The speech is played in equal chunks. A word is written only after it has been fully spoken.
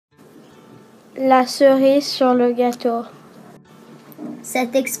la cerise sur le gâteau.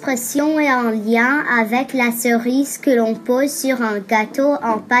 Cette expression est en lien avec la cerise que l'on pose sur un gâteau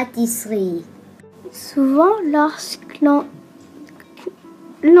en pâtisserie. Souvent, lorsque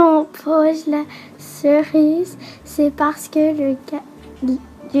l'on pose la cerise, c'est parce que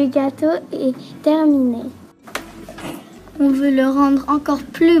le gâteau est terminé. On veut le rendre encore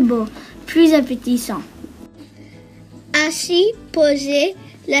plus beau, plus appétissant. Ainsi, poser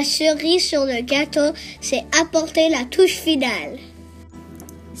la cerise sur le gâteau, c'est apporter la touche finale.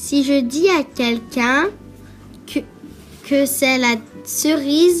 Si je dis à quelqu'un que c'est la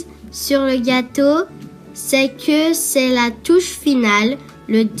cerise sur le gâteau, c'est que c'est la touche finale,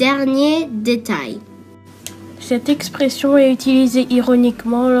 le dernier détail. Cette expression est utilisée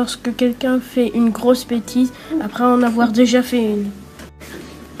ironiquement lorsque quelqu'un fait une grosse bêtise après en avoir déjà fait une.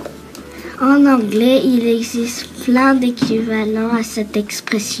 En anglais, il existe plein d'équivalents à cette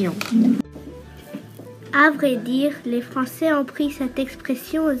expression. À vrai dire, les Français ont pris cette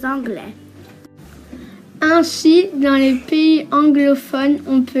expression aux Anglais. Ainsi, dans les pays anglophones,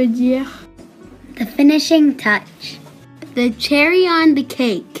 on peut dire The finishing touch. The cherry on the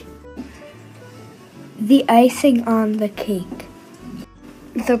cake. the icing on the cake,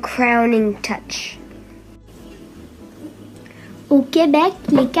 the crowning touch. Au Québec,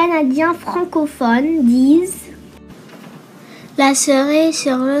 les Canadiens francophones disent La cerise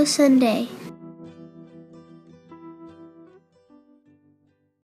sur le sundae.